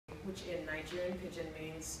which in Nigerian pidgin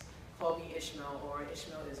means call me Ishmael, or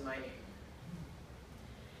Ishmael is my name.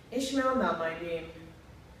 Ishmael na my name,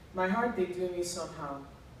 my heart they do me somehow,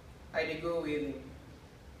 I dey go whaling.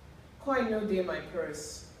 Coin no dey my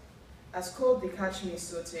purse, as cold they catch me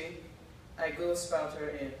sote, I go spout her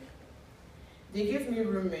in. They give me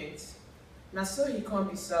roommate, na so he come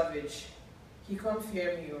be savage, he come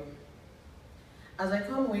fear me oh. As I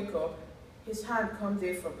come wake up, his hand come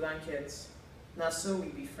dey for blankets, na so we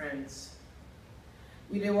be friends.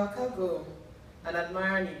 We dey waka go and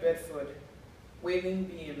admire New Bedford, whaling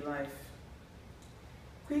be in life.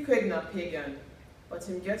 Quick na pagan, but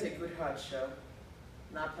him get a good heart, sha.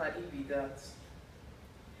 Na paddy be that.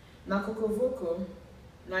 Na Kokovoko,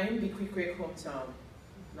 na him be Quick hometown,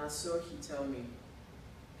 na so he tell me.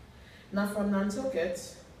 Na from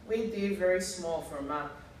Nantucket, wey dey very small for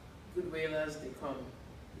map, good whalers they come.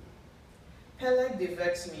 Peleg dey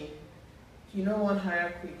vex me, he no wan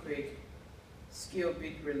hire Quick, skill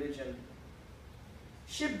big religion.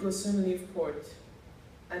 Ship go soon leave port,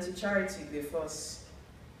 anti-charity dey fuss,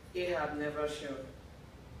 Ahab never show.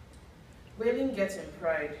 Whaling get in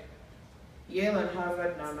pride, Yale and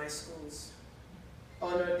Harvard na my schools,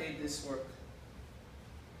 honor dey this work.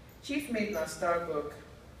 Chief mate na Starbuck,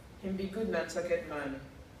 him be good Nantucket man,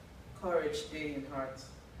 courage dey in heart.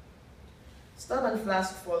 Stub and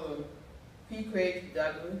Flask follow, Quick,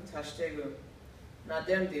 Dagu, Tashtego, na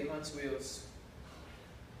dem dey hunt whales.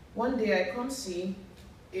 One day I come see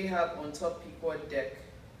Ahab on top Pequod deck,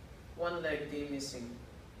 one leg dey missing.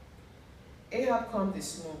 Ahab come the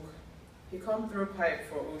smoke, he come throw pipe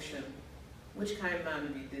for ocean, which kind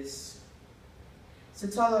man be this?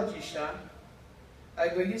 Cytology, sha, I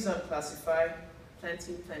go use and classify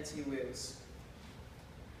plenty whales.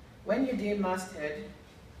 When you dey masthead,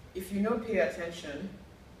 if you no pay attention,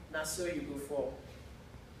 na so you go fall.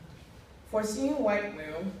 For seeing white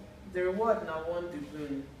whale, the reward na one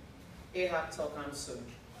doubloon, Ahab talk am so.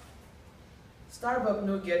 Starbuck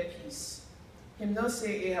no get peace, him no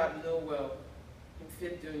say Ahab no well, him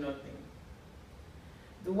fit do nothing.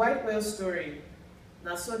 The white whale story,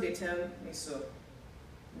 na so they tell me so,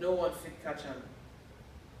 no one fit catch am.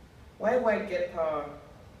 Why white get power?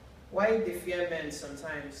 Why they fear men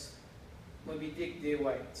sometimes? Moby-Dick dey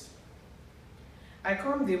white. I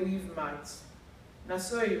come dey weave mat, na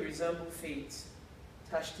so he resemble fate,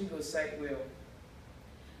 Tashtigo sight whale.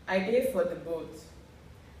 I dey for the boat,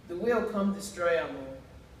 the whale come destroy am o,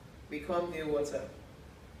 we come dey water.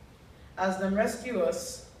 As them rescue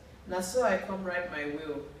us, na so I come ride my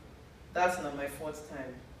whale, that's na my 4th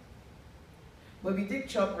time. Moby-Dick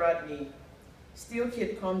chop Radney, still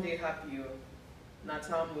kid come dey happy o, na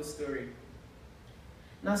Talmud story.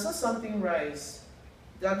 Na so something rise,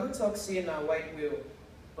 Dagu talk say na white whale,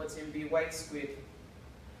 but him be white squid.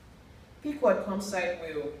 Pequod come sight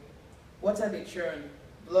whale, water dey churn,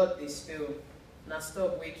 blood dey spill, na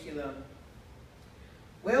stop wey kill am.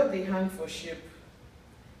 Whale dey hang for ship,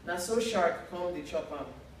 na so shark come dey chop am,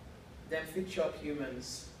 dem fit chop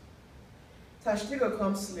humans. Tashtigo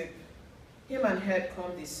come slip, him and head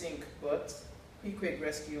come dey sink, but Quick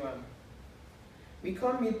rescue am. We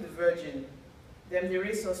come meet the Virgin, them they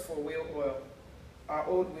race us for whale oil, our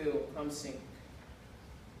old whale come sink.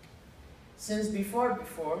 Since before,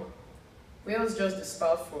 whales just the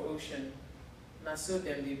spout for ocean, na so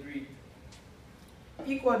them they breed.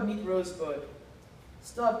 Pequod meet Rosebud,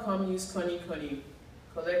 stop come use conny,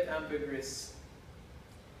 collect ambergris.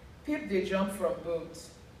 Pip they jump from boat,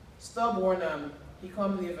 stop warn am, he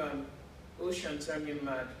come leave am, ocean turn him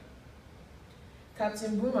mad.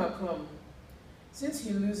 Captain Boomer come, since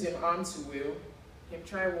he lose him arm to whale, him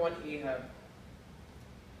try warn Ahab.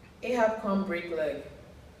 Ahab come break leg,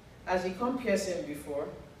 as he come pierce him before,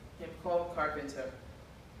 him call carpenter.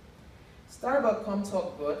 Starbuck come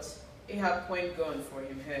talk but, Ahab point gun for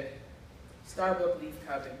him head. Starbuck leave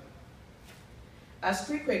cabin. As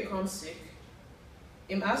Quick come sick,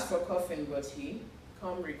 him ask for coffin but he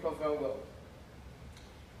come recover well.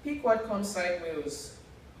 Pequod come sight whales,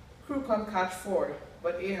 crew come catch 4,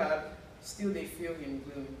 but Ahab still they feel him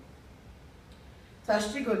gloom.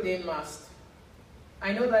 Tashtigo dey mast,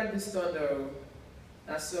 I know like this thunder o,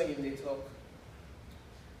 na so him they talk.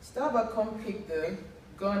 Starbuck come pick the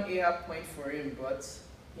gun Ahab point for him, but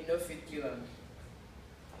he no fit kill him.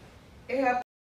 Ahab